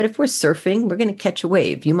if we're surfing, we're going to catch a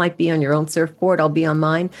wave. You might be on your own surfboard, I'll be on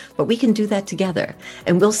mine, but we can do that together.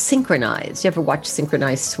 And we'll synchronize. You ever watch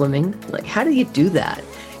synchronized swimming? Like, how do you do that?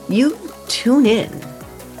 You tune in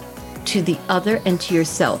to the other and to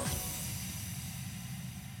yourself.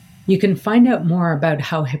 You can find out more about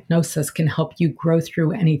how hypnosis can help you grow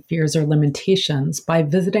through any fears or limitations by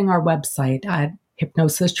visiting our website at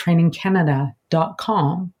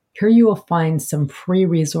hypnosistrainingcanada.com. Here you will find some free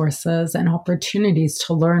resources and opportunities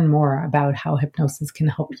to learn more about how hypnosis can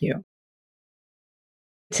help you.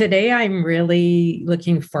 Today, I'm really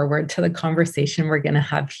looking forward to the conversation we're going to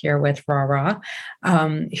have here with Rara,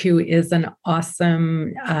 who is an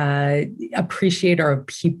awesome appreciator of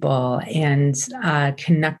people and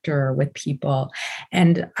connector with people.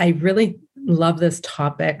 And I really love this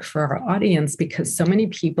topic for our audience because so many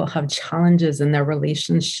people have challenges in their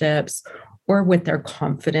relationships or with their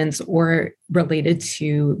confidence or related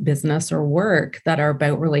to business or work that are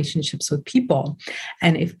about relationships with people.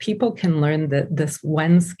 And if people can learn this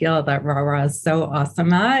one skill that Rara is so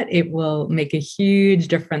awesome at, it will make a huge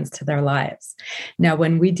difference to their lives. Now,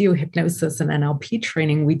 when we do hypnosis and NLP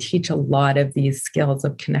training, we teach a lot of these skills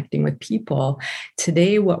of connecting with people.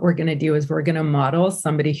 Today, what we're going to do is we're going to model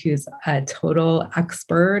somebody who's a total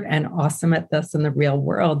expert and awesome at this in the real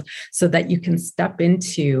world so that you can step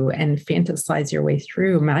into and fantasize your way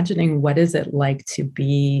through imagining what is it like to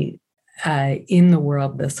be in the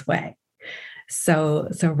world this way. So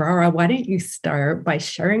Rara, why don't you start by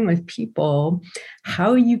sharing with people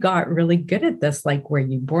how you got really good at this? Like, were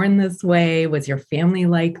you born this way? Was your family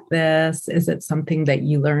like this? Is it something that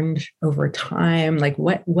you learned over time? Like,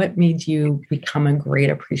 what made you become a great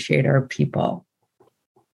appreciator of people?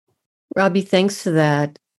 Robbie, thanks for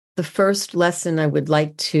that. The first lesson I would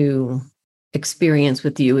like to experience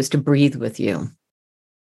with you is to breathe with you.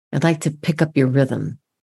 I'd like to pick up your rhythm.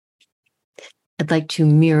 I'd like to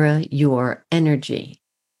mirror your energy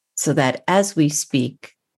so that as we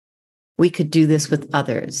speak, we could do this with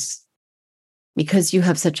others. Because you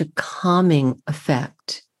have such a calming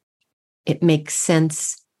effect, it makes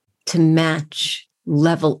sense to match,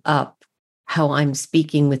 level up how I'm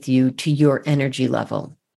speaking with you to your energy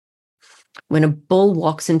level. When a bull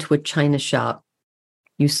walks into a china shop,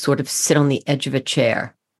 you sort of sit on the edge of a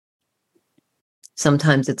chair.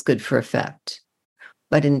 Sometimes it's good for effect.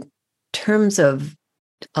 But in terms of,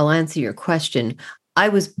 I'll answer your question, I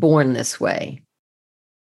was born this way.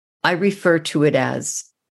 I refer to it as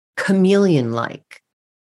chameleon-like,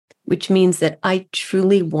 which means that I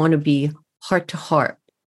truly want to be heart to heart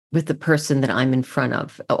with the person that I'm in front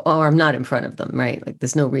of, or I'm not in front of them, right? Like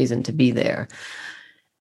there's no reason to be there.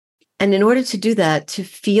 And in order to do that, to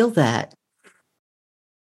feel that,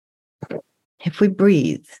 if we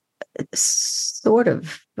breathe, sort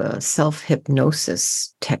of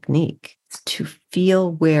self-hypnosis technique to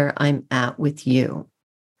feel where I'm at with you.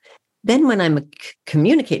 Then when I'm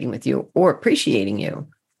communicating with you or appreciating you,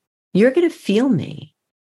 you're going to feel me.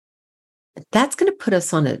 That's going to put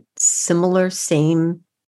us on a similar, same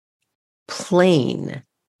plane.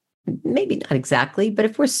 Maybe not exactly, but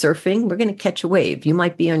if we're surfing, we're going to catch a wave. You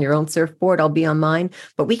might be on your own surfboard, I'll be on mine,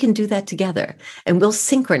 but we can do that together and we'll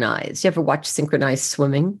synchronize. You ever watch synchronized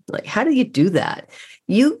swimming? Like, how do you do that?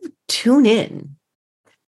 You tune in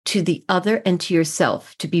to the other and to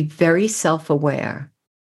yourself. To be very self-aware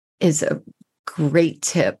is a great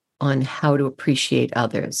tip on how to appreciate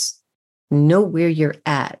others. Know where you're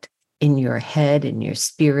at in your head, in your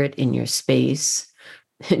spirit, in your space.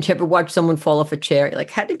 Did you ever watch someone fall off a chair? You're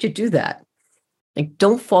like, how did you do that? Like,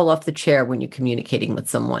 don't fall off the chair when you're communicating with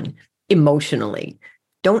someone emotionally.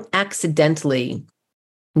 Don't accidentally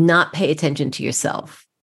not pay attention to yourself.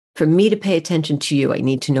 For me to pay attention to you, I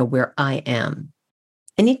need to know where I am.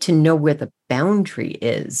 I need to know where the boundary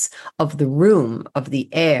is of the room, of the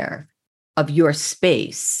air, of your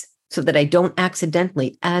space, so that I don't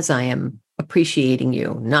accidentally, as I am appreciating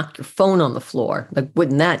you, knock your phone on the floor. Like,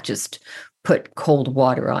 wouldn't that just put cold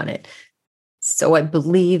water on it? So I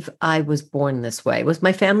believe I was born this way. Was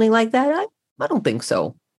my family like that? I don't think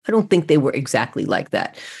so. I don't think they were exactly like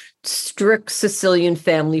that. Strict Sicilian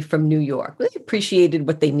family from New York. They appreciated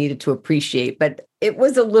what they needed to appreciate, but it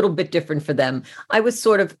was a little bit different for them. I was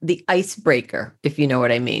sort of the icebreaker, if you know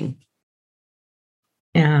what I mean.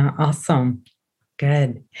 Yeah, awesome.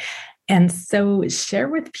 Good. And so share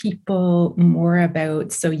with people more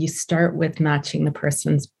about, so you start with matching the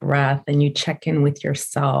person's breath and you check in with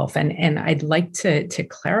yourself. And I'd like to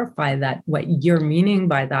clarify that what you're meaning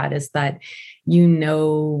by that is that you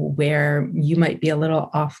know where you might be a little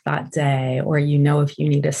off that day, or you know if you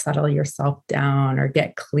need to settle yourself down or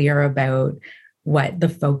get clear about what the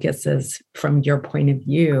focus is from your point of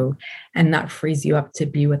view. And that frees you up to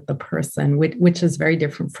be with the person, which is very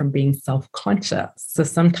different from being self-conscious. So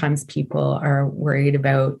sometimes people are worried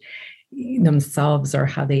about themselves or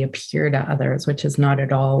how they appear to others, which is not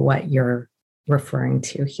at all what you're referring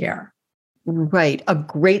to here. Right. A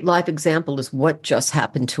great live example is what just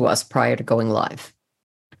happened to us prior to going live.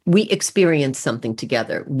 We experienced something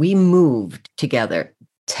together. We moved together.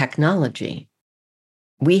 Technology.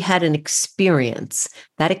 We had an experience.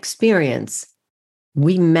 That experience,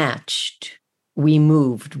 we matched, we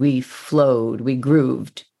moved, we flowed, we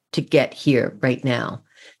grooved to get here right now.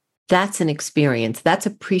 That's an experience. That's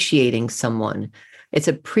appreciating someone. It's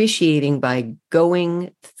appreciating by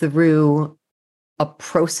going through a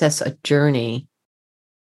process, a journey,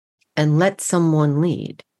 and let someone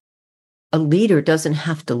lead. A leader doesn't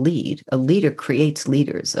have to lead. A leader creates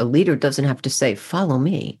leaders. A leader doesn't have to say, follow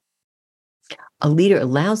me. A leader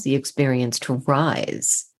allows the experience to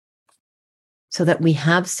rise so that we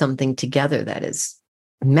have something together that is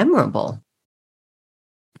memorable.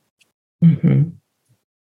 Mm-hmm.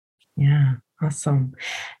 Yeah, awesome.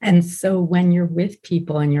 And so when you're with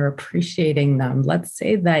people and you're appreciating them, let's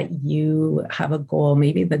say that you have a goal.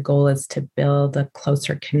 Maybe the goal is to build a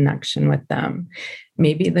closer connection with them.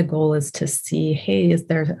 Maybe the goal is to see, hey, is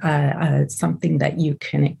there something that you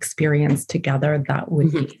can experience together that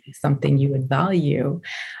would be something you would value?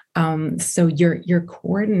 So you're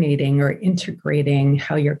coordinating or integrating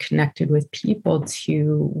how you're connected with people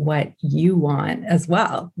to what you want as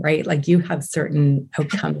well, right? Like you have certain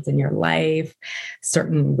outcomes in your life,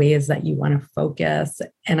 certain ways that you want to focus.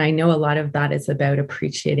 And I know a lot of that is about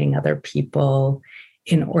appreciating other people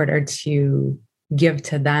in order to give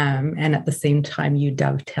to them. And at the same time, you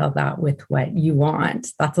dovetail that with what you want.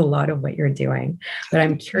 That's a lot of what you're doing. But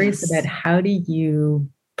I'm curious about how do you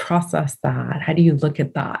process that? How do you look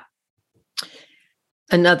at that?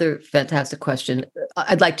 Another fantastic question.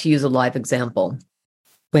 I'd like to use a live example.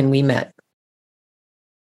 When we met,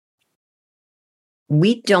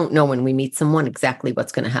 we don't know when we meet someone exactly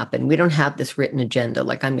what's going to happen. We don't have this written agenda,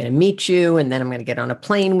 like I'm going to meet you and then I'm going to get on a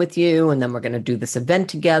plane with you and then we're going to do this event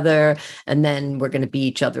together and then we're going to be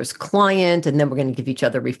each other's client and then we're going to give each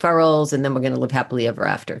other referrals and then we're going to live happily ever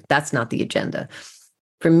after. That's not the agenda.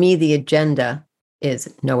 For me, the agenda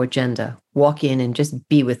is no agenda. Walk in and just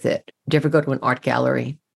be with it. Do you ever go to an art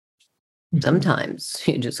gallery? Sometimes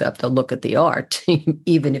you just have to look at the art,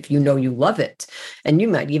 even if you know you love it. And you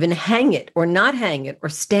might even hang it or not hang it or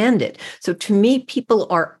stand it. So to me, people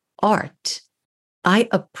are art. I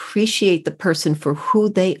appreciate the person for who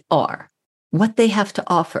they are, what they have to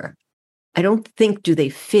offer. I don't think, do they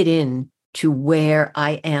fit in to where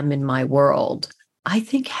I am in my world? I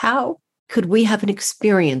think, how could we have an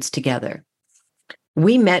experience together?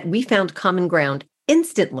 We met, we found common ground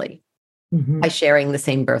instantly by sharing the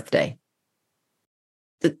same birthday.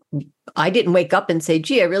 I didn't wake up and say,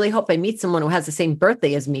 gee, I really hope I meet someone who has the same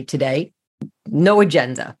birthday as me today. No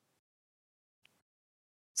agenda.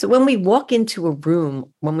 So when we walk into a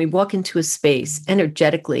room, when we walk into a space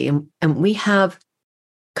energetically, and we have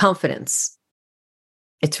confidence,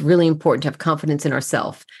 it's really important to have confidence in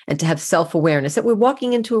ourselves and to have self-awareness that we're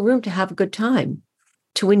walking into a room to have a good time,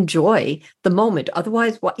 to enjoy the moment.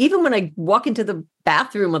 Otherwise, even when I walk into the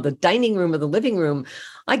bathroom or the dining room or the living room,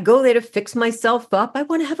 I go there to fix myself up. I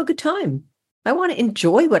want to have a good time. I want to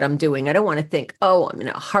enjoy what I'm doing. I don't want to think, oh, I'm in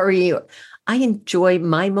a hurry. I enjoy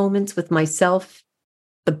my moments with myself,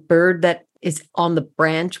 the bird that is on the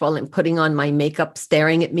branch while I'm putting on my makeup,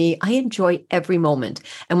 staring at me. I enjoy every moment.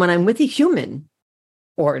 And when I'm with a human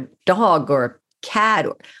or a dog or a cat,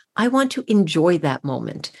 I want to enjoy that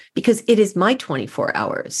moment because it is my 24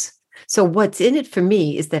 hours. So what's in it for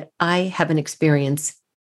me is that I have an experience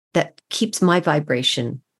that keeps my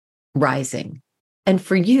vibration rising. And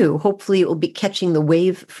for you, hopefully it will be catching the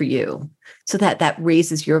wave for you so that that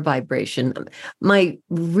raises your vibration. My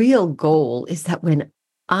real goal is that when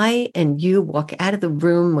I and you walk out of the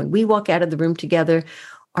room, when we walk out of the room together,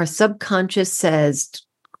 our subconscious says,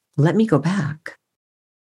 let me go back.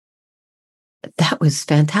 That was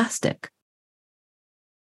fantastic.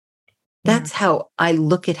 That's how I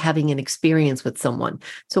look at having an experience with someone.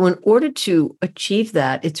 So in order to achieve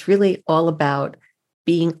that, it's really all about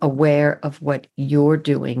being aware of what you're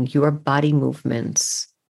doing, your body movements,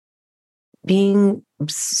 being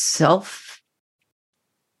service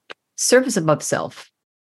above self,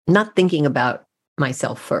 not thinking about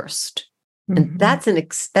myself first. And that's an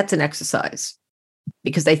exercise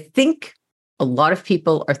because I think a lot of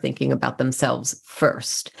people are thinking about themselves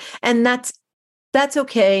first. And that's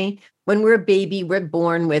okay. When we're a baby, we're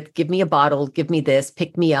born with, give me a bottle, give me this,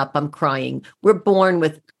 pick me up, I'm crying. We're born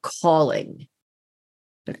with calling.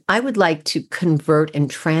 But I would like to convert and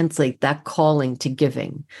translate that calling to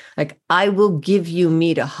giving. Like, I will give you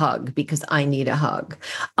me to hug because I need a hug.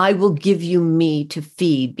 I will give you me to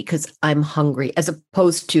feed because I'm hungry, as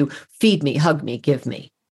opposed to feed me, hug me, give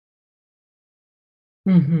me.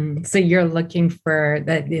 Mm-hmm. So you're looking for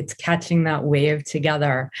that, it's catching that wave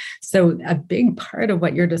together. So a big part of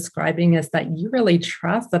what you're describing is that you really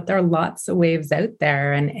trust that there are lots of waves out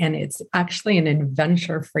there, and it's actually an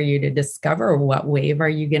adventure for you to discover what wave are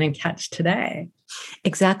you going to catch today.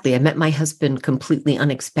 Exactly. I met my husband completely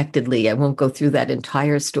unexpectedly. I won't go through that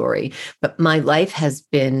entire story, but my life has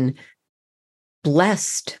been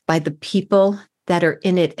blessed by the people that are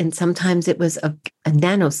in it. And sometimes it was a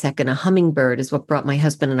nanosecond. A hummingbird is what brought my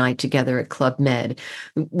husband and I together at Club Med.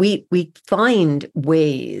 We find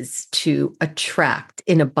ways to attract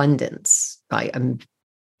in abundance. I am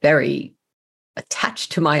very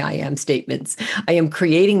attached to my I am statements. I am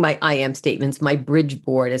creating my I am statements, my bridge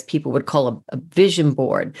board, as people would call a vision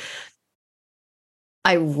board.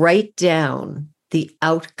 I write down the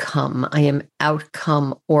outcome. I am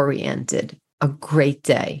outcome oriented. A great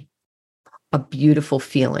day, a beautiful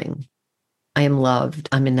feeling. I am loved.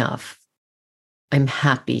 I'm enough. I'm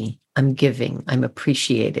happy. I'm giving. I'm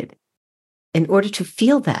appreciated. In order to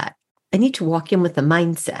feel that, I need to walk in with a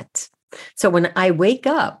mindset. So when I wake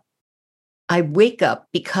up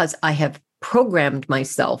because I have programmed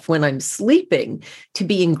myself when I'm sleeping to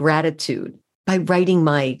be in gratitude by writing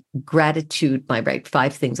my gratitude, my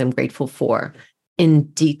 5 things I'm grateful for in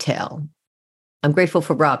detail. I'm grateful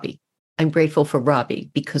for Robbie. I'm grateful for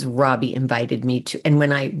Robbie because Robbie invited me to. And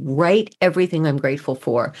when I write everything I'm grateful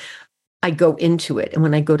for, I go into it. And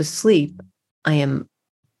when I go to sleep, I am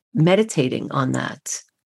meditating on that.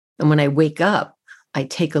 And when I wake up, I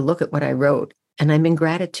take a look at what I wrote and I'm in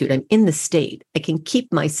gratitude. I'm in the state. I can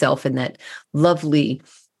keep myself in that lovely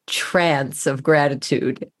trance of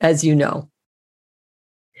gratitude, as you know.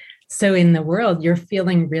 So in the world, you're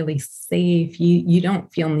feeling really safe. You don't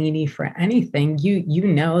feel needy for anything. You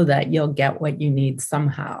know that you'll get what you need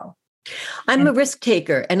somehow. I'm a risk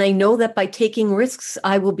taker, and I know that by taking risks,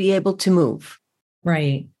 I will be able to move.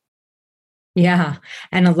 Right. Yeah.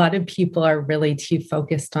 And a lot of people are really too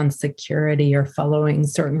focused on security or following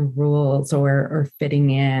certain rules or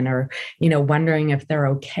fitting in or, wondering if they're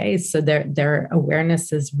okay. So their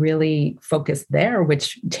awareness is really focused there,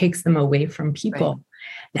 which takes them away from people.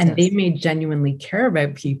 Right. And they may genuinely care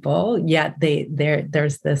about people, yet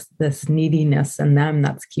there's this neediness in them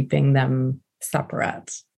that's keeping them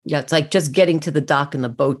separate. Yeah, it's like just getting to the dock and the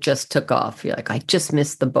boat just took off. You're like, I just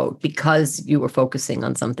missed the boat because you were focusing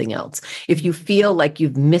on something else. If you feel like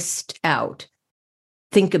you've missed out,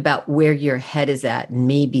 think about where your head is at. And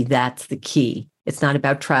maybe that's the key. It's not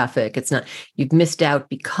about traffic. It's not, you've missed out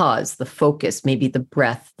because the focus, maybe the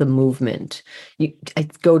breath, the movement. I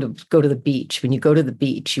go to the beach. When you go to the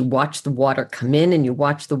beach, you watch the water come in and you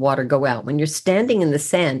watch the water go out. When you're standing in the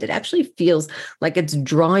sand, it actually feels like it's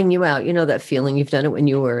drawing you out. You know that feeling? You've done it when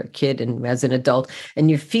you were a kid and as an adult, and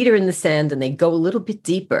your feet are in the sand and they go a little bit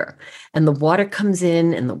deeper and the water comes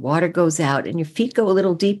in and the water goes out and your feet go a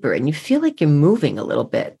little deeper and you feel like you're moving a little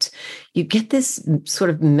bit. You get this sort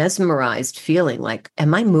of mesmerized feeling like,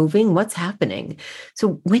 am I moving? What's happening?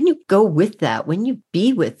 So when you go with that, when you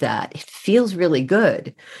be with that, it feels really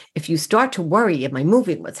good. If you start to worry, am I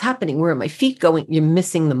moving? What's happening? Where are my feet going? You're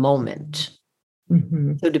missing the moment.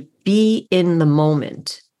 Mm-hmm. So to be in the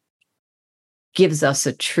moment gives us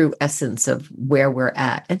a true essence of where we're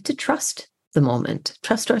at and to trust the moment,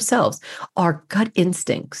 trust ourselves, our gut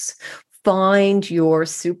instincts. Find your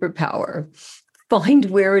superpower. Find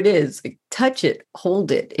where it is, like, touch it,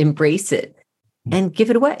 hold it, embrace it, and give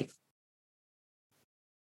it away.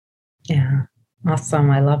 Yeah.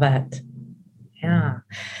 Awesome. I love it. Yeah.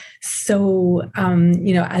 So,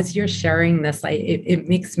 as you're sharing this, it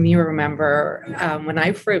makes me remember when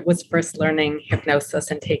I was first learning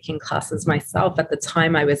hypnosis and taking classes myself. At the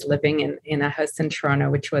time, I was living in a house in Toronto,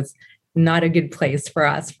 which was not a good place for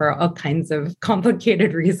us for all kinds of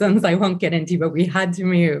complicated reasons I won't get into, but we had to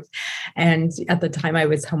move. And at the time I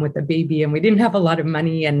was home with a baby and we didn't have a lot of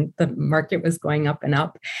money and the market was going up and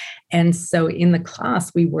up. And so in the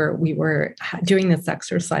class, we were doing this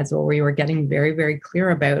exercise where we were getting very, very clear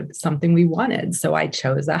about something we wanted. So I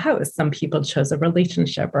chose a house. Some people chose a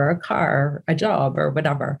relationship or a car, or a job or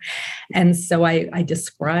whatever. And so I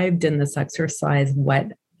described in this exercise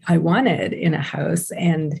what I wanted in a house,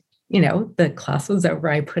 and the class was over,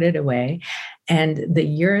 I put it away. And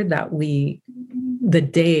the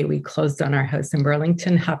day we closed on our house in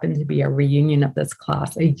Burlington happened to be a reunion of this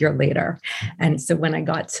class a year later. And so when I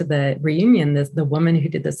got to the reunion, the woman who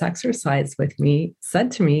did this exercise with me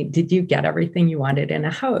said to me, "Did you get everything you wanted in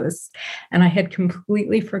a house?" And I had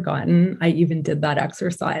completely forgotten I even did that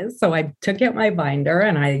exercise. So I took out my binder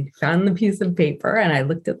and I found the piece of paper and I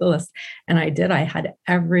looked at the list, and I had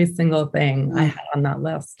every single thing I had on that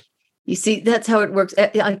list. You see, that's how it works.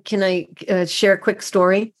 Can I share a quick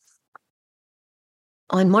story?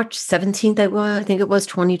 On March 17th, I think it was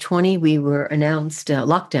 2020, we were announced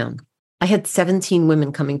lockdown. I had 17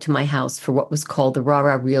 women coming to my house for what was called the Rah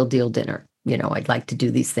Rah Real Deal dinner. You know, I'd like to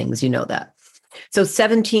do these things, you know that. So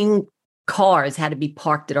 17 cars had to be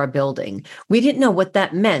parked at our building. We didn't know what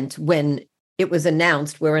that meant when it was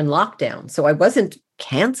announced we're in lockdown. So I wasn't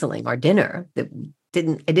canceling our dinner. I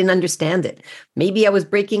didn't understand it. Maybe I was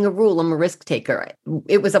breaking a rule. I'm a risk taker.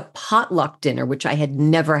 It was a potluck dinner, which I had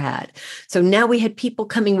never had. So now we had people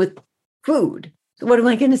coming with food. So what am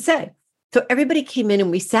I going to say? So everybody came in and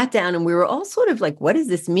we sat down and we were all sort of like, what does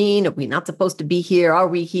this mean? Are we not supposed to be here? Are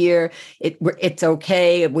we here? It's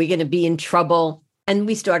okay. Are we going to be in trouble? And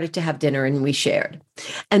we started to have dinner and we shared.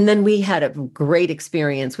 And then we had a great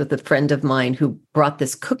experience with a friend of mine who brought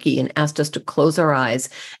this cookie and asked us to close our eyes.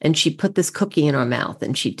 And she put this cookie in our mouth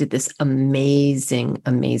and she did this amazing,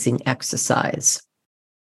 amazing exercise.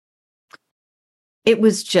 It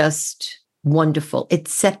was just wonderful. It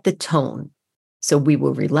set the tone. So we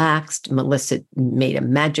were relaxed. Melissa made a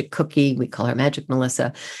magic cookie. We call her Magic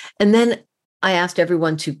Melissa. And then I asked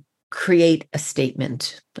everyone to create a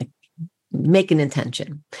statement, like make an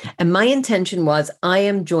intention. And my intention was, I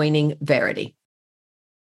am joining Verity.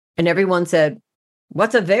 And everyone said,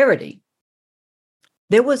 what's a Verity?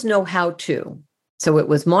 There was no how to. So it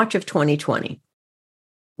was March of 2020.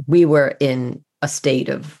 We were in a state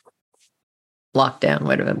of lockdown,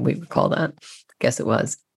 whatever we would call that. I guess it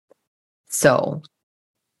was. So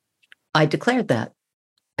I declared that.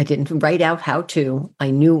 I didn't write out how to. I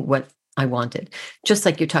knew what I wanted, just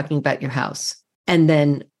like you're talking about your house. And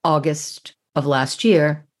then August of last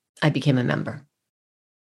year, I became a member.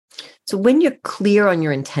 So when you're clear on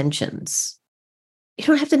your intentions, you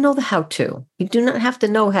don't have to know the how to. You do not have to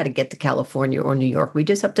know how to get to California or New York. We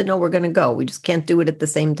just have to know we're going to go. We just can't do it at the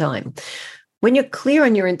same time. When you're clear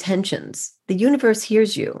on your intentions, the universe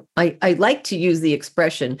hears you. I like to use the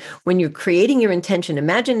expression, when you're creating your intention,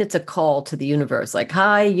 imagine it's a call to the universe, like,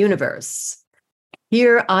 hi, universe,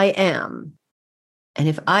 here I am. And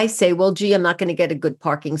if I say, well, gee, I'm not going to get a good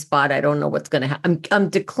parking spot, I don't know what's going to happen. I'm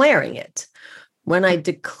declaring it. When I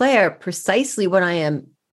declare precisely what I am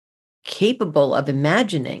capable of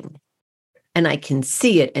imagining, and I can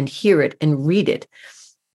see it and hear it and read it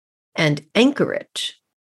and anchor it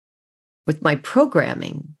with my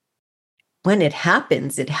programming, when it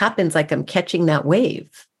happens like I'm catching that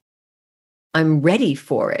wave. I'm ready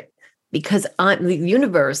for it because the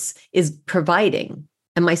universe is providing.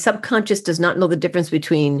 And my subconscious does not know the difference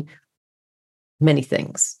between many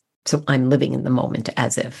things. So I'm living in the moment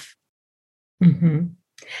as if. Mm-hmm.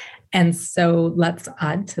 And so let's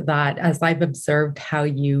add to that, as I've observed how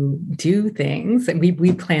you do things, and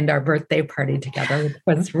we planned our birthday party together,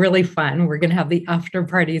 which was really fun. We're going to have the after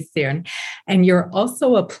party soon. And you're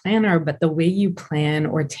also a planner, but the way you plan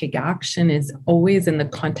or take action is always in the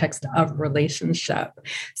context of relationship.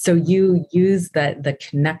 So you use the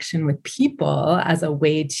connection with people as a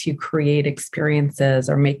way to create experiences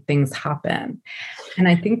or make things happen. And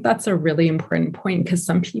I think that's a really important point, because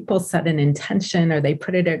some people set an intention or they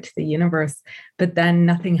put it out to the universe, but then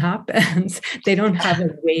nothing happens. They don't have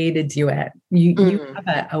a way to do it. You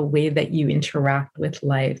have a way that you interact with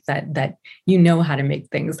life, that you know how to make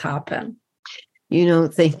things happen.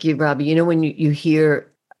 Thank you, Robbie. When you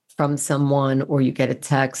hear from someone or you get a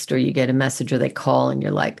text or you get a message or they call and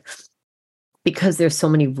you're like, because there's so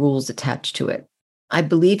many rules attached to it. I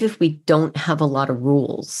believe if we don't have a lot of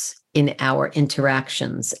rules in our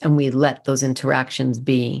interactions and we let those interactions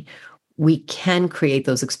be, we can create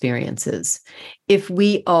those experiences. If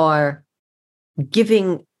we are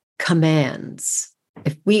giving commands,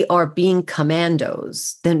 if we are being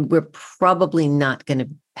commandos, then we're probably not going to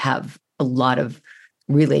have a lot of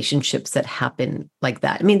relationships that happen like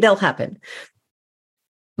that. I mean, they'll happen.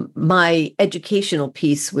 My educational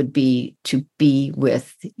piece would be to be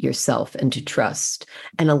with yourself and to trust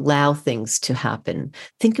and allow things to happen.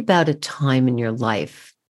 Think about a time in your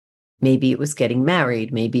life. Maybe it was getting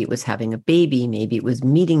married. Maybe it was having a baby. Maybe it was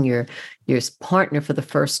meeting your partner for the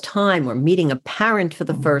first time, or meeting a parent for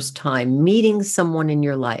the first time, meeting someone in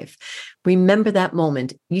your life. Remember that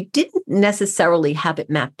moment. You didn't necessarily have it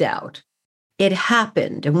mapped out. It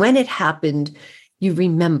happened. And when it happened, you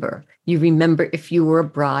remember. You remember if you were a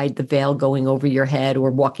bride, the veil going over your head,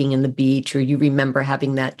 or walking in the beach, or you remember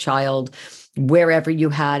having that child wherever you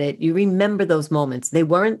had it. You remember those moments. They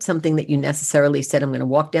weren't something that you necessarily said, I'm going to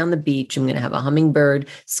walk down the beach, I'm going to have a hummingbird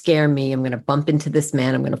scare me, I'm going to bump into this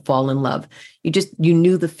man, I'm going to fall in love. You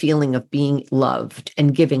knew the feeling of being loved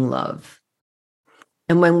and giving love.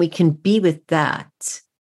 And when we can be with that,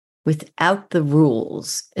 without the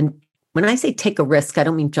rules, and when I say take a risk, I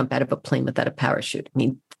don't mean jump out of a plane without a parachute. I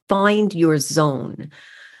mean, find your zone.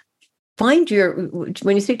 When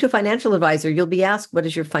you speak to a financial advisor, you'll be asked, what are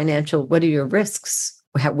your risks?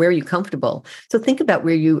 Where are you comfortable? So think about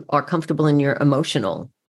where you are comfortable in your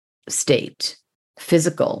emotional state,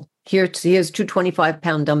 physical. Here's 2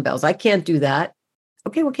 25-pound dumbbells. I can't do that.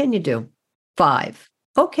 Okay, what can you do? 5.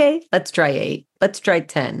 Okay, let's try 8. Let's try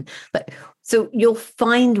 10. So you'll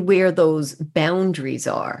find where those boundaries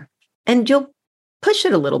are, and you'll push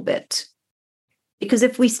it a little bit. Because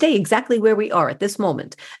if we stay exactly where we are at this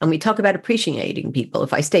moment, and we talk about appreciating people,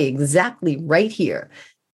 if I stay exactly right here,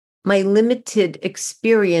 my limited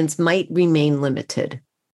experience might remain limited.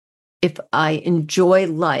 If I enjoy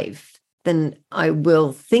life, then I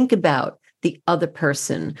will think about the other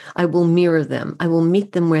person. I will mirror them. I will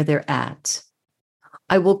meet them where they're at.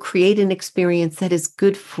 I will create an experience that is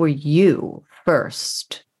good for you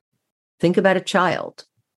first. Think about a child.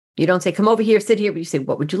 You don't say, come over here, sit here, but you say,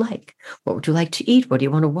 what would you like? What would you like to eat? What do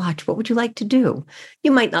you want to watch? What would you like to do?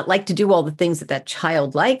 You might not like to do all the things that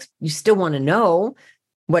child likes. You still want to know.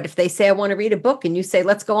 What if they say, I want to read a book, and you say,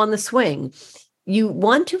 let's go on the swing? You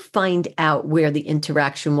want to find out where the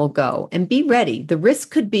interaction will go and be ready. The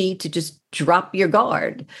risk could be to just drop your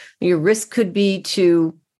guard. Your risk could be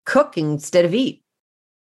to cook instead of eat.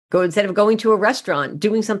 Instead of going to a restaurant,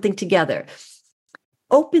 doing something together.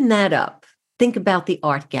 Open that up. Think about the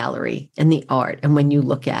art gallery and the art. And when you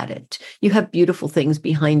look at it, you have beautiful things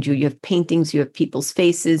behind you. You have paintings, you have people's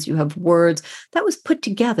faces, you have words. That was put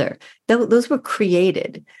together. Those were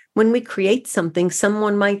created. When we create something,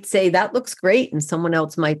 someone might say, that looks great. And someone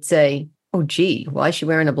else might say, oh, gee, why is she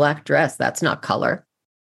wearing a black dress? That's not color.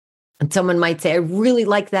 And someone might say, I really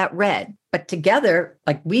like that red. But together,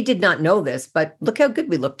 like, we did not know this, but look how good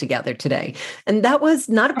we look together today. And that was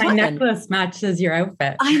not a plan. My necklace matches your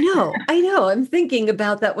outfit. I know. I'm thinking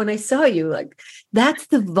about that when I saw you. Like, that's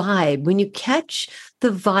the vibe. When you catch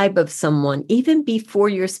the vibe of someone, even before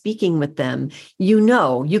you're speaking with them,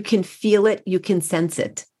 you can feel it, you can sense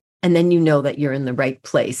it. And then you know that you're in the right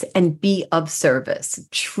place, and be of service,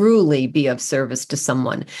 truly be of service to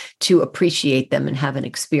someone, to appreciate them and have an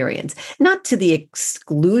experience, not to the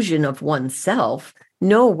exclusion of oneself.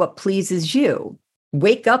 Know what pleases you.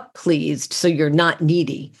 Wake up pleased so you're not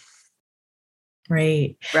needy.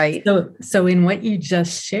 Right. Right. So in what you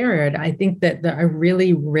just shared, I think that a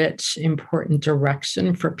really rich, important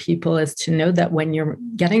direction for people is to know that when you're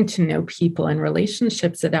getting to know people in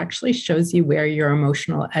relationships, it actually shows you where your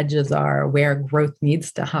emotional edges are, where growth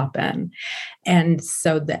needs to happen. And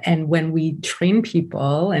and when we train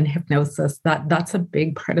people in hypnosis, that's a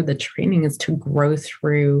big part of the training, is to grow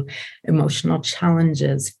through emotional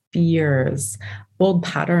challenges, fears, old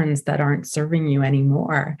patterns that aren't serving you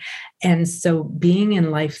anymore. And so being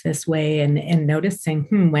in life this way and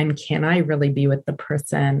noticing, when can I really be with the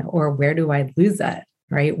person, or where do I lose it?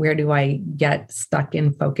 Right? Where do I get stuck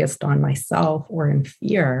and focused on myself or in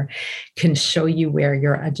fear, can show you where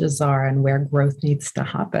your edges are and where growth needs to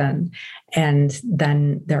happen. And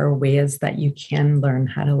then there are ways that you can learn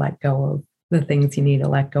how to let go of the things you need to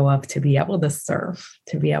let go of to be able to serve,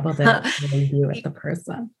 to be able to really be with the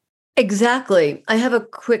person. Exactly. I have a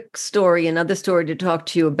quick story, another story to talk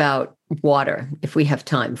to you about water, if we have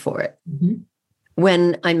time for it. Mm-hmm.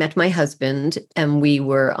 When I met my husband and we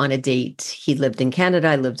were on a date, he lived in Canada,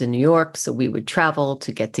 I lived in New York, so we would travel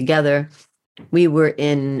to get together. We were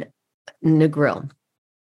in Negril,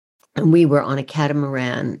 and we were on a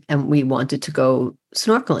catamaran, and we wanted to go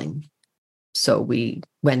snorkeling. So we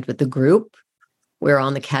went with the group. We're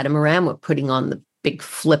on the catamaran, we're putting on the big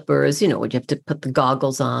flippers, where you have to put the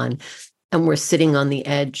goggles on, and we're sitting on the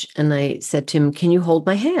edge. And I said to him, can you hold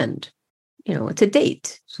my hand? It's a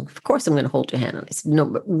date. So of course I'm going to hold your hand. And I said, no,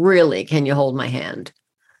 but really, can you hold my hand?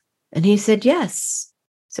 And he said, yes.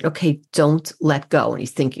 I said, okay, don't let go. And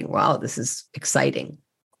he's thinking, wow, this is exciting.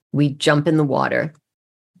 We jump in the water.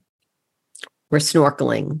 We're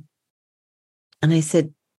snorkeling. And I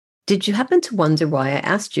said, did you happen to wonder why I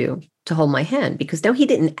asked you to hold my hand? Because now he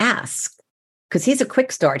didn't ask, because he's a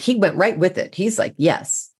quick start. He went right with it. He's like,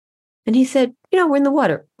 yes. And he said, we're in the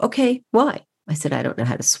water. Okay, why? I said, I don't know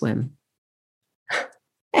how to swim.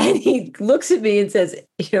 And he looks at me and says,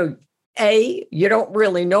 A, you don't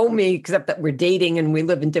really know me except that we're dating and we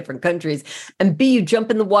live in different countries. And B, you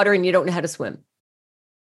jump in the water and you don't know how to swim.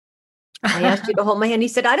 I asked you to hold my hand. He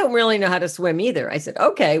said, I don't really know how to swim either. I said,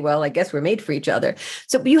 okay, well, I guess we're made for each other.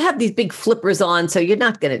 So you have these big flippers on, so you're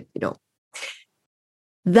not going to,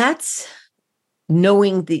 that's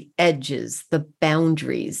knowing the edges, the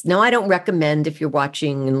boundaries. Now, I don't recommend if you're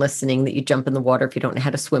watching and listening that you jump in the water if you don't know how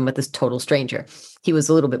to swim with this total stranger. He was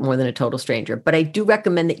a little bit more than a total stranger, but I do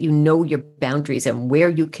recommend that you know your boundaries and where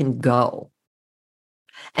you can go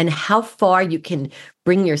and how far you can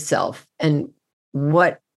bring yourself and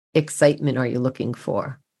what excitement are you looking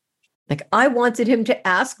for? Like, I wanted him to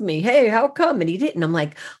ask me, hey, how come? And he didn't. I'm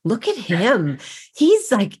like, look at him.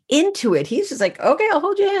 He's like into it. He's just like, okay, I'll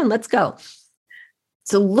hold your hand. Let's go.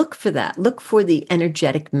 So look for that. Look for the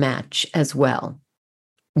energetic match as well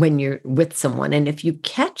when you're with someone. And if you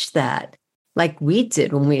catch that, like we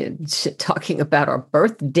did when we were talking about our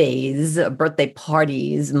birthdays, birthday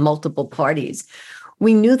parties, multiple parties,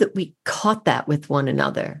 we knew that we caught that with one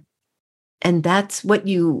another. And that's what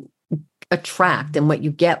you attract and what you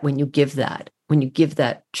get when you give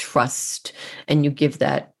that trust and you give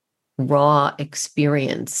that raw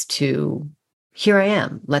experience to, here I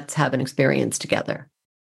am, let's have an experience together.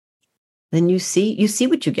 Then you see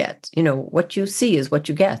what you get. What you see is what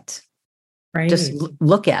you get. Right. Just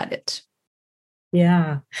look at it.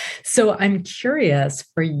 Yeah. So I'm curious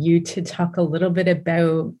for you to talk a little bit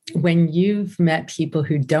about when you've met people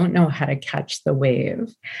who don't know how to catch the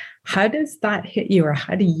wave. How does that hit you, or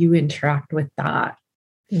how do you interact with that?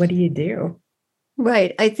 What do you do?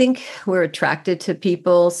 Right. I think we're attracted to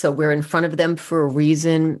people, so we're in front of them for a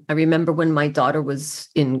reason. I remember when my daughter was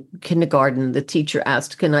in kindergarten, the teacher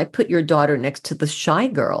asked, can I put your daughter next to the shy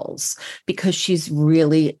girls? Because she's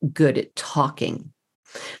really good at talking.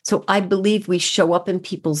 So I believe we show up in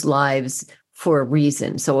people's lives for a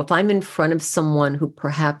reason. So if I'm in front of someone who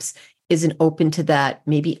perhaps isn't open to that,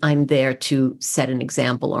 maybe I'm there to set an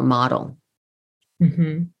example or model.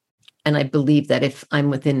 Mm-hmm. And I believe that if I'm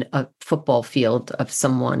within a football field of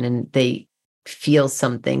someone and they feel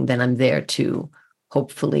something, then I'm there to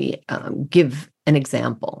hopefully give an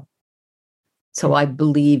example. So I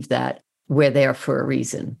believe that we're there for a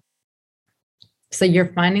reason. So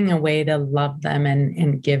you're finding a way to love them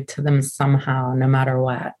and give to them somehow, no matter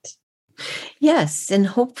what. Yes. And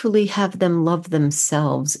hopefully have them love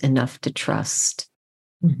themselves enough to trust.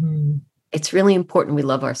 Mm-hmm. It's really important we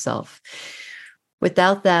love ourselves.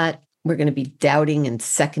 Without that, we're going to be doubting and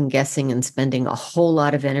second guessing and spending a whole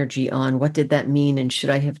lot of energy on what did that mean? And should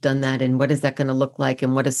I have done that? And what is that going to look like?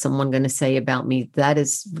 And what is someone going to say about me? That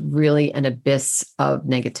is really an abyss of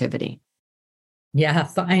negativity. Yeah,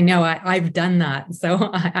 so I know I've done that. So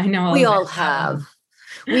I know we all have.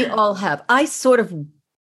 We all have. I sort of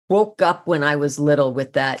woke up when I was little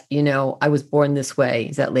with that, I was born this way.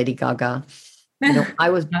 Is that Lady Gaga? I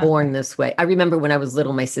was born this way. I remember when I was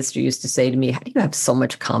little, my sister used to say to me, how do you have so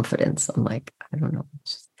much confidence? I'm like, I don't know.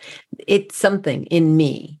 It's something in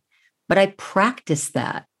me, but I practiced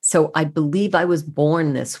that. So I believe I was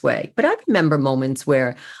born this way. But I remember moments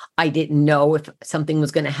where I didn't know if something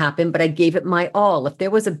was going to happen, but I gave it my all. If there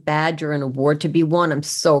was a badge or an award to be won, I'm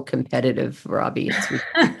so competitive, Robbie. It's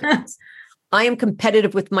ridiculous. I am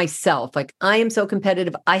competitive with myself. Like, I am so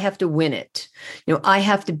competitive. I have to win it. I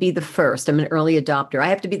have to be the first. I'm an early adopter. I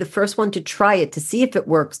have to be the first one to try it, to see if it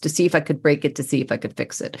works, to see if I could break it, to see if I could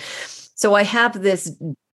fix it. So I have this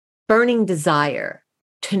burning desire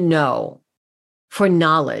to know, for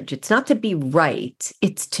knowledge. It's not to be right.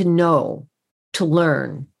 It's to know, to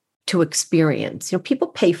learn, to experience. People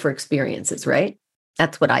pay for experiences, right?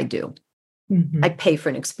 That's what I do. Mm-hmm. I pay for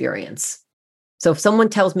an experience. So if someone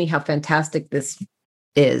tells me how fantastic this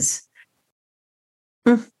is,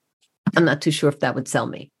 I'm not too sure if that would sell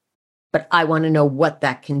me, but I want to know what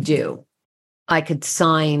that can do. I could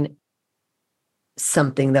sign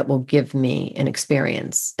something that will give me an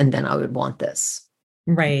experience, and then I would want this.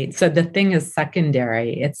 Right. So the thing is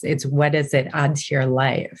secondary. It's what does it add to your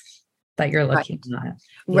life that you're looking at?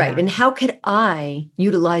 Right. Yeah. And how could I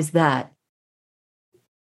utilize that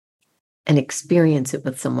and experience it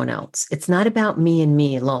with someone else? It's not about me and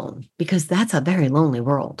me alone, because that's a very lonely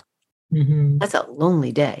world. Mm-hmm. That's a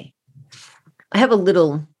lonely day. I have a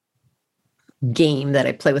little game that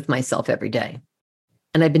I play with myself every day.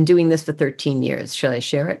 And I've been doing this for 13 years. Shall I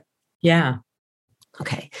share it? Yeah.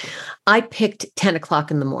 Okay. I picked 10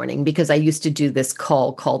 o'clock in the morning because I used to do this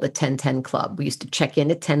call called the 10-10 Club. We used to check in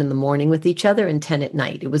at 10 in the morning with each other and 10 at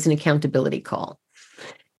night. It was an accountability call.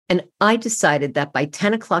 And I decided that by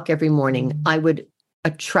 10 o'clock every morning, I would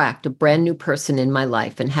attract a brand new person in my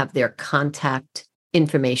life and have their contact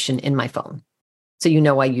information in my phone. So,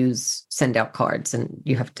 I use send out cards, and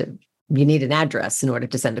you need an address in order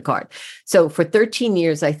to send a card. So for 13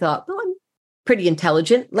 years, I thought, well, I'm pretty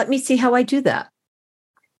intelligent. Let me see how I do that.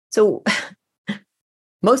 So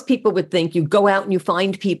most people would think you go out and you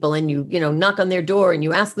find people and you knock on their door and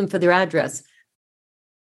you ask them for their address.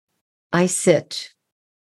 I sit,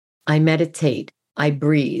 I meditate, I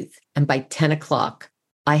breathe. And by 10 o'clock,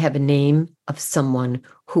 I have a name of someone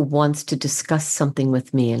who wants to discuss something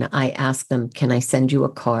with me. And I ask them, can I send you a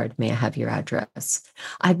card? May I have your address?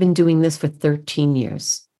 I've been doing this for 13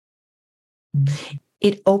 years. Mm-hmm.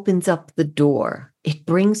 It opens up the door. It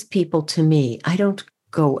brings people to me. I don't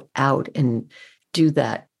go out and do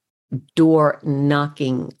that door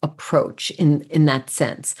knocking approach in that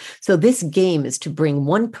sense. So this game is to bring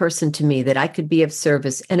one person to me that I could be of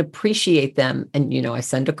service and appreciate them. And, I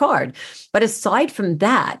send a card. But aside from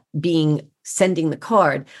that, sending the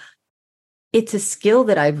card, it's a skill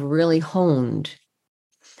that I've really honed.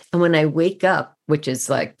 And when I wake up, which is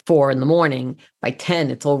like 4 a.m, by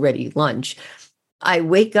 10, it's already lunch. I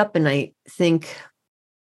wake up and I think,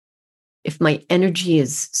 if my energy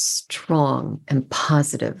is strong and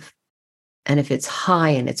positive, and if it's high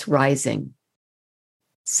and it's rising,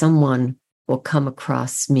 someone will come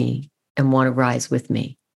across me and want to rise with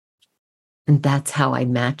me. And that's how I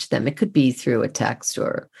match them. It could be through a text,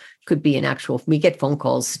 or it could be we get phone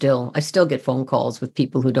calls still. I still get phone calls with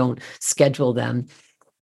people who don't schedule them.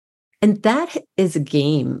 And that is a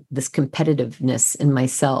game, this competitiveness in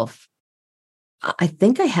myself. I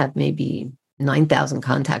think I have maybe 9,000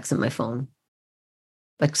 contacts in my phone.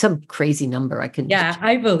 Like some crazy number. Yeah,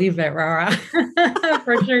 I believe it, Rara.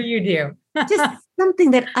 For sure you do. Just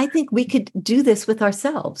something that I think we could do this with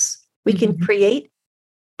ourselves. We can create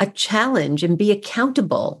a challenge and be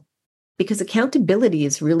accountable, because accountability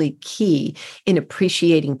is really key in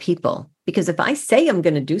appreciating people. Because if I say I'm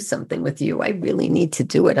going to do something with you, I really need to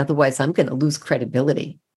do it. Otherwise, I'm going to lose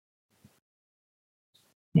credibility.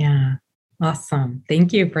 Yeah. Awesome.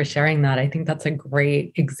 Thank you for sharing that. I think that's a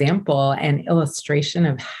great example and illustration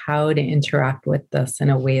of how to interact with this in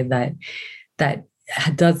a way that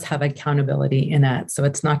does have accountability in it. So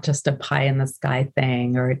it's not just a pie in the sky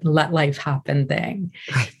thing or let life happen thing.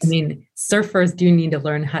 Right. I mean, surfers do need to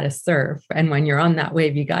learn how to surf. And when you're on that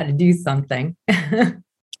wave, you got to do something.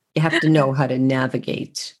 You have to know how to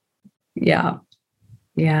navigate. Yeah.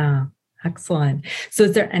 Yeah. Excellent. So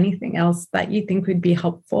is there anything else that you think would be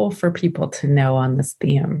helpful for people to know on this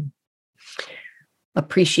theme?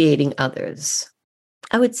 Appreciating others.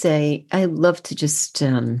 I would say I love to just,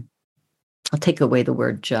 I'll take away the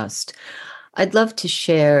word just. I'd love to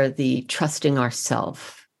share the trusting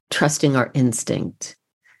ourself, trusting our instinct.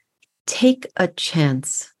 Take a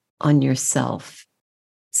chance on yourself.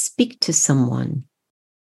 Speak to someone.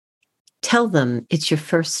 Tell them it's your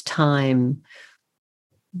first time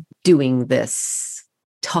doing this,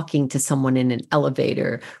 talking to someone in an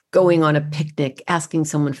elevator, going on a picnic, asking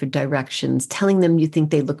someone for directions, telling them you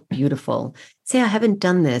think they look beautiful. Say, I haven't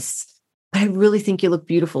done this, but I really think you look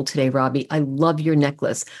beautiful today, Robbie. I love your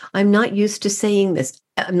necklace. I'm not used to saying this.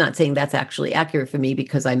 I'm not saying that's actually accurate for me,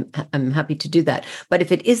 because I'm happy to do that. But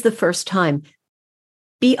if it is the first time,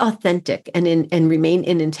 be authentic and remain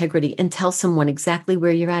in integrity, and tell someone exactly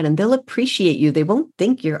where you're at, and they'll appreciate you. They won't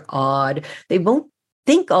think you're odd. They won't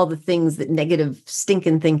think all the things, that negative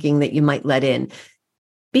stinking thinking that you might let in.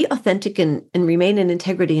 Be authentic and remain in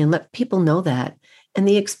integrity, and let people know that. And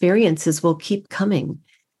the experiences will keep coming,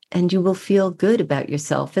 and you will feel good about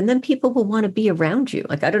yourself. And then people will want to be around you.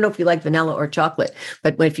 Like, I don't know if you like vanilla or chocolate,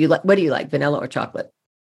 but what do you like, vanilla or chocolate?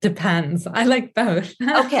 Depends. I like both.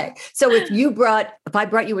 Okay. So if I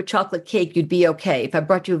brought you a chocolate cake, you'd be okay. If I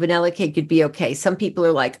brought you a vanilla cake, you'd be okay. Some people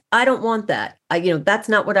are like, I don't want that. That's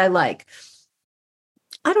not what I like.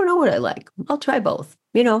 I don't know what I like. I'll try both.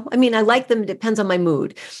 I like them. It depends on my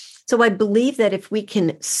mood. So I believe that if we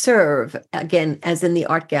can serve, again, as in the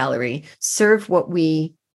art gallery, serve what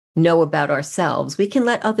we know about ourselves, we can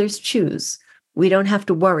let others choose. We don't have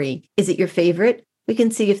to worry. Is it your favorite? We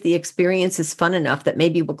can see if the experience is fun enough that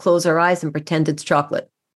maybe we'll close our eyes and pretend it's chocolate.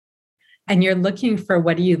 And you're looking for,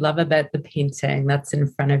 what do you love about the painting that's in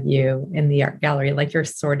front of you in the art gallery? Like, you're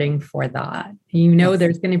sorting for that. Yes.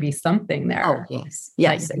 There's going to be something there. Oh, yes.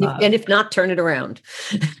 Yes. And if not, turn it around.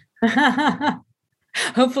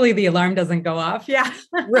 Hopefully the alarm doesn't go off. Yeah.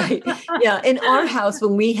 Right. Yeah. In our house,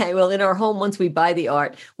 in our home, once we buy the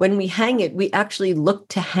art, when we hang it, we actually look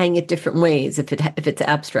to hang it different ways if it's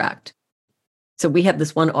abstract. So we have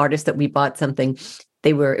this one artist that we bought something.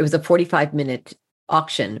 It was a 45-minute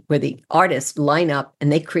auction where the artists line up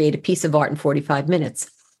and they create a piece of art in 45 minutes.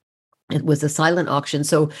 It was a silent auction.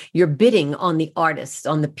 So you're bidding on the artist,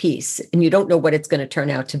 on the piece, and you don't know what it's going to turn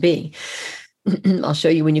out to be. I'll show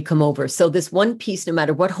you when you come over. So this one piece, no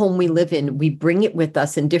matter what home we live in, we bring it with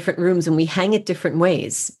us in different rooms and we hang it different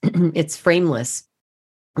ways. It's frameless.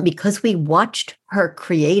 Because we watched her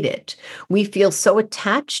create it, we feel so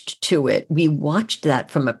attached to it. We watched that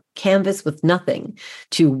from a canvas with nothing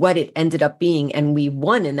to what it ended up being. And we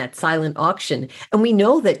won in that silent auction. And we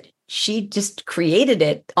know that she just created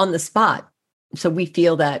it on the spot. So we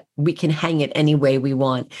feel that we can hang it any way we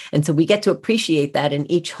want. And so we get to appreciate that in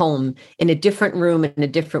each home in a different room in a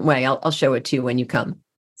different way. I'll show it to you when you come.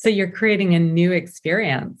 So you're creating a new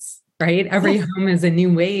experience, right? Every home is a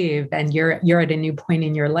new wave, and you're at a new point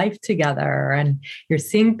in your life together, and you're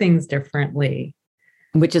seeing things differently.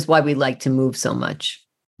 Which is why we like to move so much.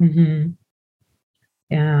 Mm-hmm.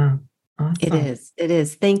 Yeah. Awesome. It is. It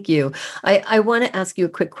is. Thank you. I want to ask you a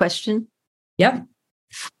quick question. Yep.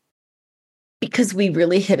 Because we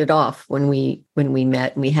really hit it off when we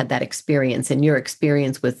met and we had that experience, and your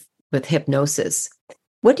experience with hypnosis.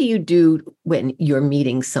 What do you do when you're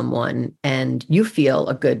meeting someone and you feel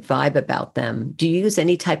a good vibe about them? Do you use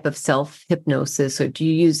any type of self-hypnosis, or do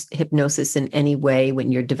you use hypnosis in any way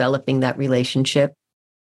when you're developing that relationship?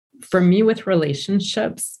 For me, with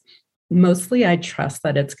relationships, mostly I trust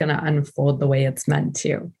that it's going to unfold the way it's meant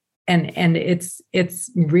to. And it's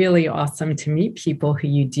really awesome to meet people who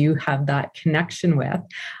you do have that connection with.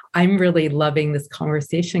 I'm really loving this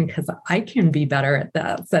conversation because I can be better at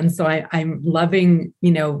this. And so I'm loving,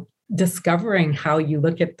 discovering how you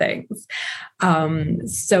look at things.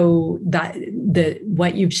 So that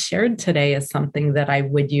what you've shared today is something that I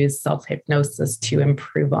would use self-hypnosis to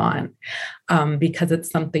improve on, because it's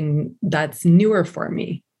something that's newer for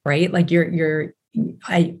me, right? Like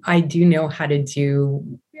I do know how to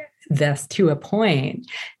do this to a point,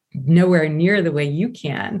 nowhere near the way you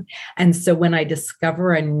can. And so when I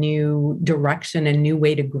discover a new direction, a new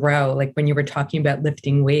way to grow, like when you were talking about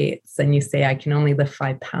lifting weights and you say, I can only lift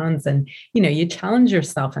 5 pounds, and, you challenge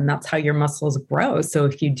yourself, and that's how your muscles grow. So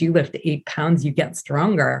if you do lift 8 pounds, you get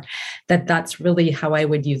stronger. That's really how I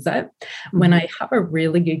would use it. Mm-hmm. When I have a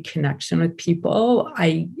really good connection with people,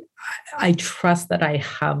 I trust that I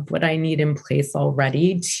have what I need in place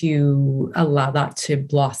already to allow that to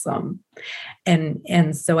blossom.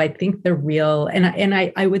 And so I think the real, and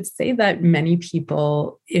I would say that many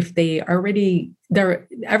people, if they already,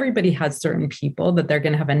 everybody has certain people that they're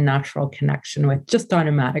going to have a natural connection with just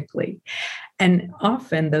automatically. And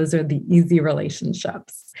often those are the easy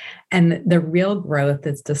relationships. And the real growth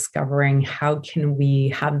is discovering how can we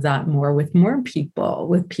have that more with more people,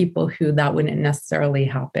 with people who that wouldn't necessarily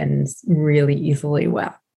happen really easily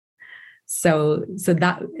with. So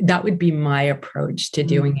that would be my approach to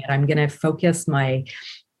doing it. I'm going to focus my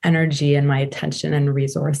energy and my attention and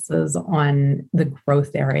resources on the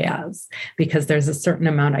growth areas, because there's a certain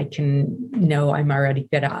amount I can know I'm already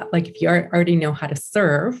good at. Like if you already know how to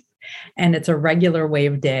surf and it's a regular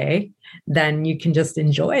wave day, then you can just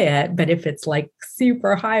enjoy it. But if it's like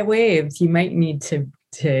super high waves, you might need to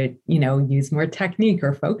use more technique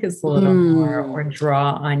or focus a little more, or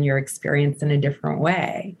draw on your experience in a different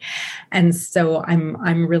way. And so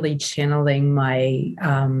I'm really channeling my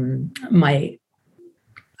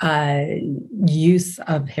use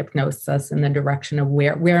of hypnosis in the direction of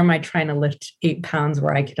where am I trying to lift 8 pounds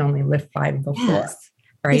where I could only lift 5 before. Yes.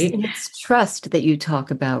 Right. And it's trust that you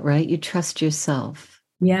talk about, right? You trust yourself.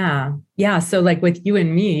 Yeah. Yeah. So like with you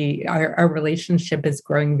and me, our relationship is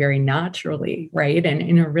growing very naturally, right? And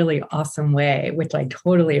in a really awesome way, which I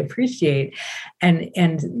totally appreciate. And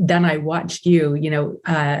then I watched you,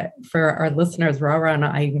 for our listeners, Rara and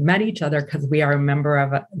I met each other because we are a member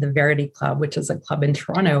of the Verity Club, which is a club in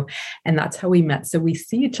Toronto. And that's how we met. So we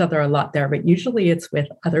see each other a lot there, but usually it's with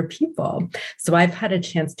other people. So I've had a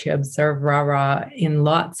chance to observe Rara in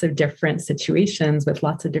lots of different situations with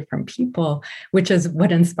lots of different people, which is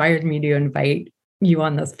what inspired me to invite you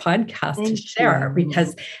on this podcast to share,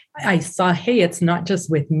 because I saw, hey, it's not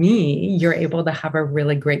just with me. You're able to have a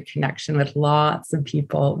really great connection with lots of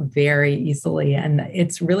people very easily. And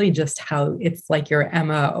it's really just how it's like your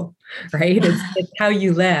MO, right? It's how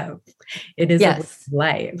you live. It is a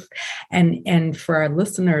life. And for our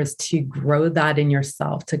listeners to grow that in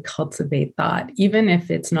yourself, to cultivate that, even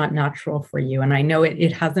if it's not natural for you. And I know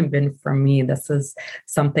it hasn't been for me. This is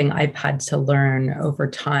something I've had to learn over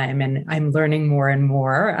time. And I'm learning more and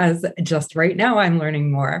more, as just right now, I'm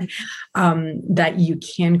learning more, that you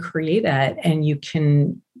can create it and you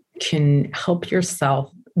can help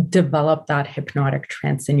yourself develop that hypnotic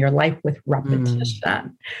trance in your life with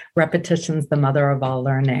repetition. Repetition's the mother of all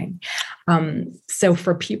learning. So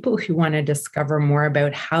for people who want to discover more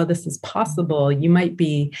about how this is possible, you might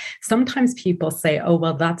be, sometimes people say, oh,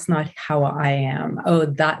 well, that's not how I am. Oh,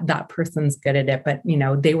 that person's good at it, but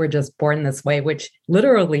they were just born this way, which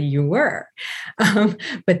literally you were.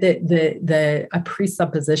 But a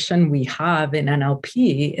presupposition we have in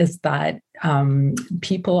NLP is that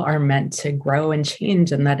people are meant to grow and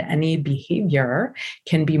change, and that any behavior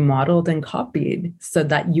can be modeled and copied so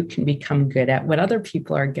that you can become good at what other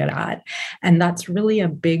people are good at. And that's really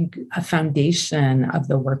a foundation of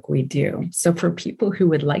the work we do. So for people who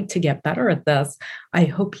would like to get better at this, I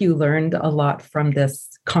hope you learned a lot from this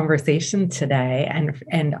conversation today.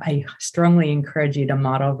 And I strongly encourage you to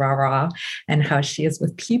model Ra and how she is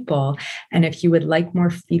with people. And if you would like more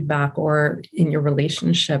feedback, or in your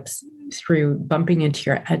relationships, through bumping into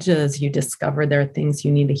your edges, you discover there are things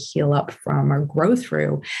you need to heal up from or grow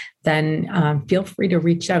through, then feel free to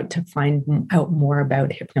reach out to find out more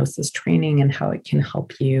about hypnosis training and how it can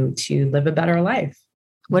help you to live a better life.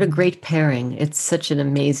 What a great pairing. It's such an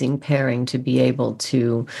amazing pairing to be able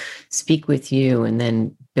to speak with you and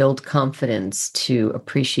then build confidence to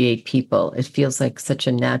appreciate people. It feels like such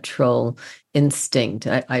a natural instinct.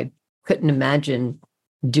 I couldn't imagine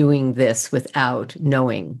doing this without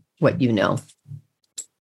knowing what you know.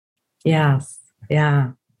 Yes.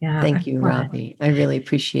 Yeah. Yeah. Thank you, Robbie. I really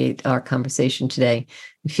appreciate our conversation today.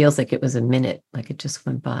 It feels like it was a minute, like it just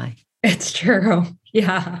went by. It's true.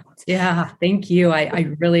 Yeah. Yeah. Thank you.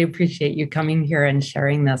 I really appreciate you coming here and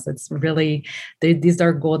sharing this. It's really, these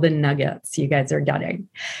are golden nuggets you guys are getting.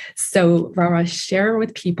 So Ra, share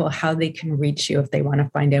with people how they can reach you if they want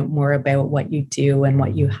to find out more about what you do and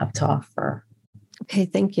what you have to offer. Okay.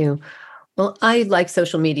 Thank you. Well, I like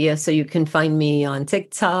social media, so you can find me on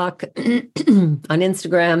TikTok, on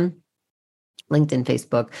Instagram, LinkedIn,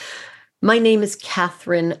 Facebook. My name is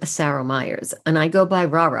Catherine Asaro Myers, and I go by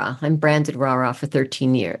Ra. I'm branded Ra for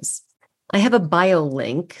 13 years. I have a bio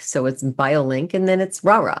link, so it's bio link, and then it's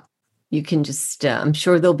Ra. You can just, I'm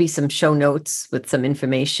sure there'll be some show notes with some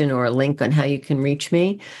information or a link on how you can reach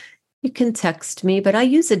me. You can text me, but I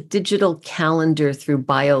use a digital calendar through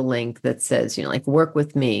BioLink that says, like work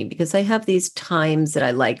with me, because I have these times that I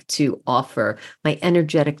like to offer, my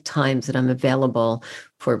energetic times that I'm available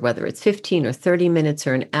for, whether it's 15 or 30 minutes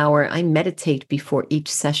or an hour. I meditate before each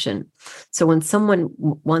session. So when someone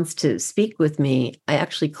wants to speak with me, I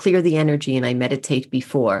actually clear the energy and I meditate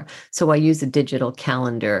before. So I use a digital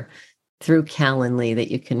calendar through Calendly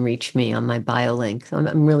that you can reach me on my bio link. So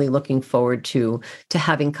I'm really looking forward to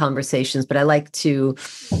having conversations, but I like to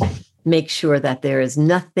make sure that there is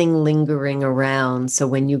nothing lingering around. So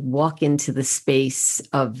when you walk into the space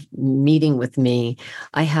of meeting with me,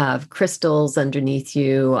 I have crystals underneath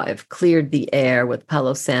you. I've cleared the air with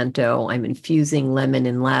Palo Santo. I'm infusing lemon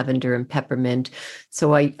and lavender and peppermint.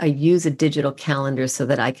 So I use a digital calendar so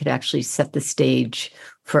that I could actually set the stage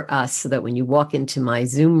for us, so that when you walk into my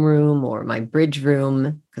Zoom room or my Bridge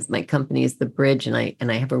room, because my company is the Bridge, and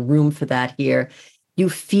I have a room for that here, you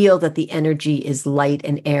feel that the energy is light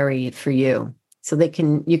and airy for you. So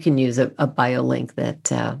you can use a bio link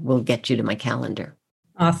that will get you to my calendar.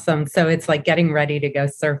 Awesome. So it's like getting ready to go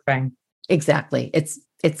surfing. Exactly. It's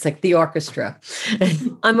like the orchestra.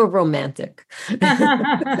 I'm a romantic.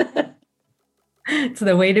 It's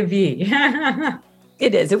the way to be.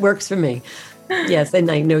 It is. It works for me. Yes, and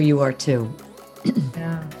I know you are too.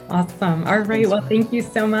 Yeah, awesome. All right. Well, thank you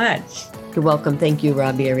so much. You're welcome. Thank you,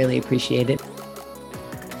 Robbie. I really appreciate it.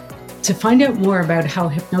 To find out more about how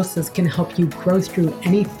hypnosis can help you grow through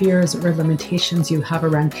any fears or limitations you have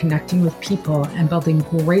around connecting with people and building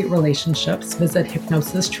great relationships, visit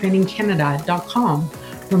hypnosistrainingcanada.com.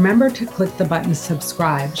 Remember to click the button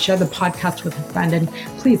subscribe, share the podcast with a friend, and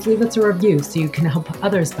please leave us a review so you can help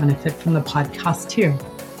others benefit from the podcast too.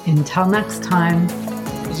 Until next time.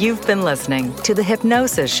 You've been listening to The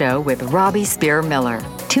Hypnosis Show with Robbie Spear-Miller.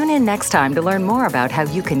 Tune in next time to learn more about how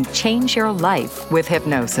you can change your life with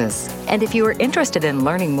hypnosis. And if you are interested in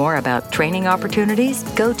learning more about training opportunities,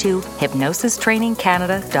 go to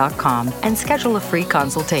hypnosistrainingcanada.com and schedule a free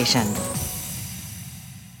consultation.